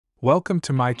Welcome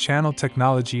to my channel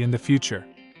Technology in the Future.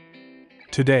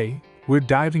 Today, we're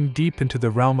diving deep into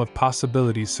the realm of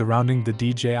possibilities surrounding the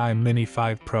DJI Mini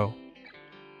 5 Pro.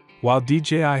 While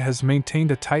DJI has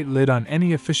maintained a tight lid on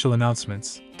any official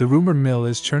announcements, the rumor mill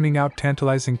is churning out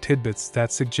tantalizing tidbits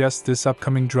that suggest this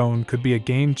upcoming drone could be a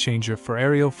game changer for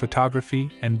aerial photography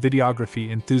and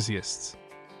videography enthusiasts.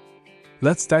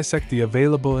 Let's dissect the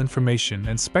available information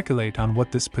and speculate on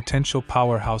what this potential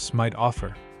powerhouse might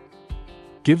offer.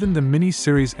 Given the Mini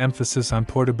series' emphasis on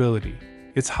portability,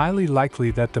 it's highly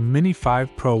likely that the Mini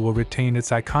 5 Pro will retain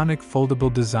its iconic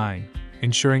foldable design,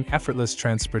 ensuring effortless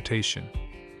transportation.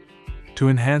 To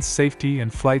enhance safety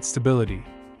and flight stability,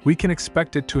 we can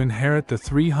expect it to inherit the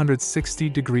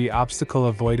 360-degree obstacle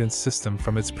avoidance system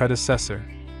from its predecessor,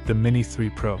 the Mini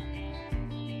 3 Pro.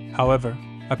 However,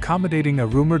 accommodating a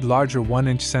rumored larger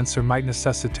 1-inch sensor might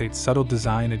necessitate subtle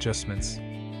design adjustments.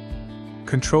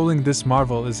 Controlling this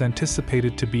marvel is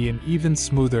anticipated to be an even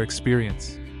smoother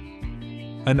experience.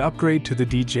 An upgrade to the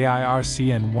DJI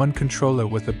RCN1 controller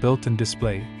with a built-in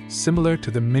display, similar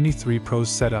to the Mini 3 Pro's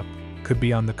setup, could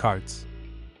be on the cards.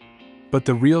 But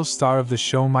the real star of the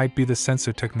show might be the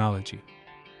sensor technology.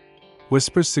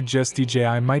 Whispers suggest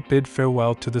DJI might bid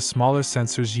farewell to the smaller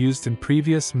sensors used in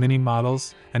previous Mini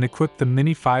models and equip the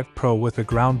Mini 5 Pro with a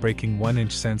groundbreaking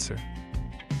 1-inch sensor.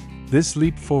 This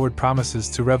leap forward promises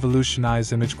to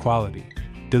revolutionize image quality,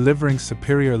 delivering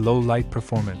superior low-light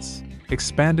performance,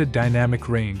 expanded dynamic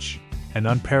range, and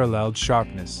unparalleled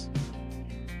sharpness.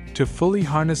 To fully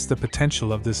harness the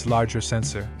potential of this larger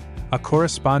sensor, a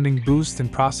corresponding boost in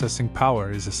processing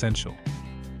power is essential.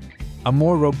 A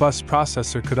more robust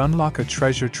processor could unlock a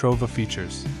treasure trove of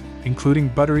features, including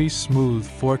buttery-smooth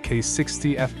 4K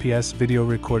 60 FPS video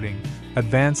recording,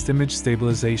 advanced image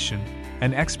stabilization,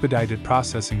 and expedited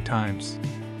processing times.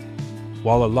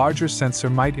 While a larger sensor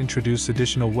might introduce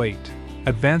additional weight,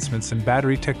 advancements in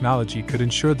battery technology could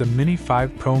ensure the Mini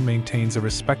 5 Pro maintains a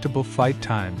respectable flight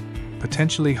time,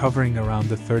 potentially hovering around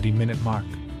the 30-minute mark.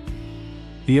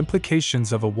 The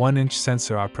implications of a 1-inch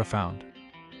sensor are profound.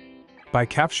 By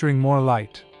capturing more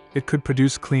light, it could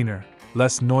produce cleaner,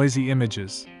 less noisy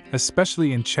images,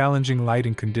 especially in challenging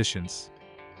lighting conditions.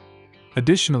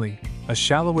 Additionally, a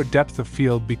shallower depth of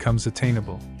field becomes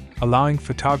attainable, allowing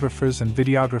photographers and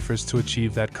videographers to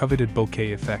achieve that coveted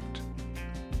bokeh effect.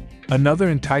 Another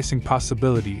enticing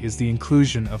possibility is the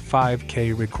inclusion of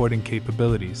 5K recording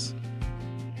capabilities.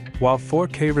 While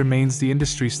 4K remains the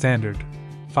industry standard,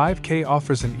 5K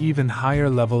offers an even higher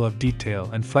level of detail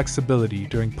and flexibility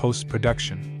during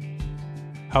post-production.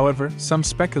 However, some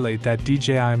speculate that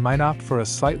DJI might opt for a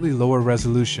slightly lower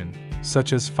resolution,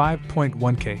 such as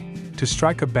 5.1K, to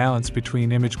strike a balance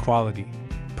between image quality,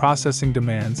 processing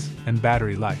demands, and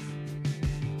battery life.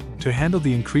 To handle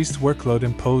the increased workload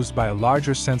imposed by a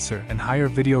larger sensor and higher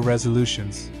video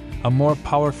resolutions, a more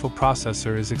powerful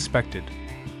processor is expected.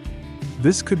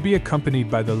 This could be accompanied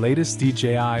by the latest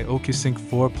DJI OcuSync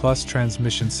 4 Plus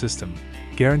transmission system,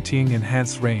 guaranteeing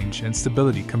enhanced range and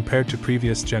stability compared to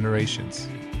previous generations.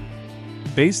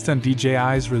 Based on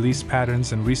DJI's release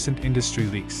patterns and recent industry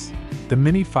leaks, the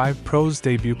Mini 5 Pro's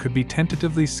debut could be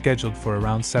tentatively scheduled for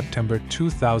around September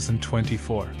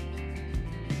 2024.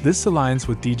 This aligns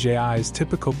with DJI's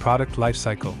typical product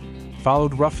lifecycle,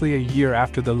 followed roughly a year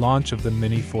after the launch of the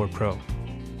Mini 4 Pro.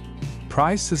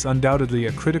 Price is undoubtedly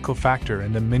a critical factor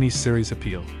in the Mini series'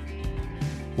 appeal.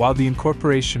 While the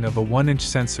incorporation of a 1-inch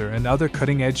sensor and other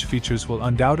cutting-edge features will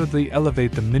undoubtedly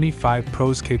elevate the Mini 5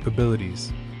 Pro's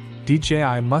capabilities,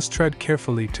 DJI must tread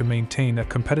carefully to maintain a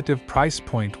competitive price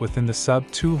point within the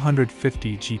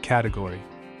sub-$250 category.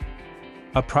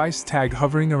 A price tag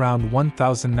hovering around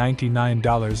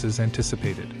 $1,099 is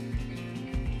anticipated.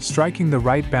 Striking the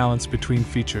right balance between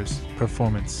features,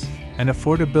 performance, and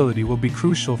affordability will be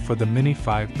crucial for the Mini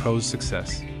 5 Pro's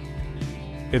success.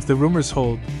 If the rumors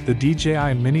hold, the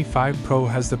DJI Mini 5 Pro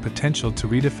has the potential to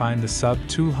redefine the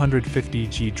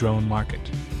sub-$250 drone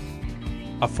market.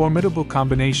 A formidable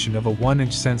combination of a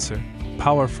 1-inch sensor,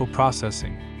 powerful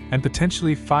processing, and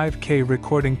potentially 5K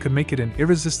recording could make it an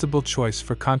irresistible choice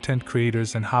for content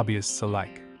creators and hobbyists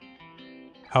alike.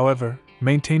 However,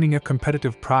 maintaining a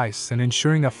competitive price and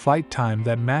ensuring a flight time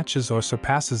that matches or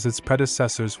surpasses its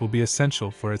predecessors will be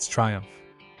essential for its triumph.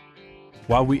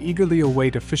 While we eagerly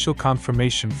await official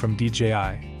confirmation from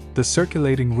DJI, the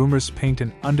circulating rumors paint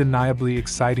an undeniably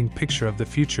exciting picture of the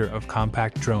future of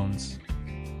compact drones.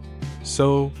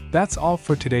 So, that's all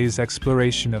for today's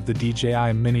exploration of the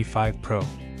DJI Mini 5 Pro.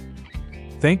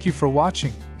 Thank you for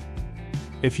watching.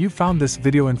 If you found this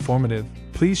video informative,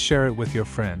 please share it with your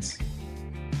friends.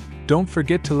 Don't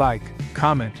forget to like,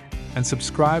 comment, and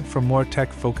subscribe for more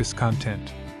tech-focused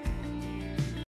content.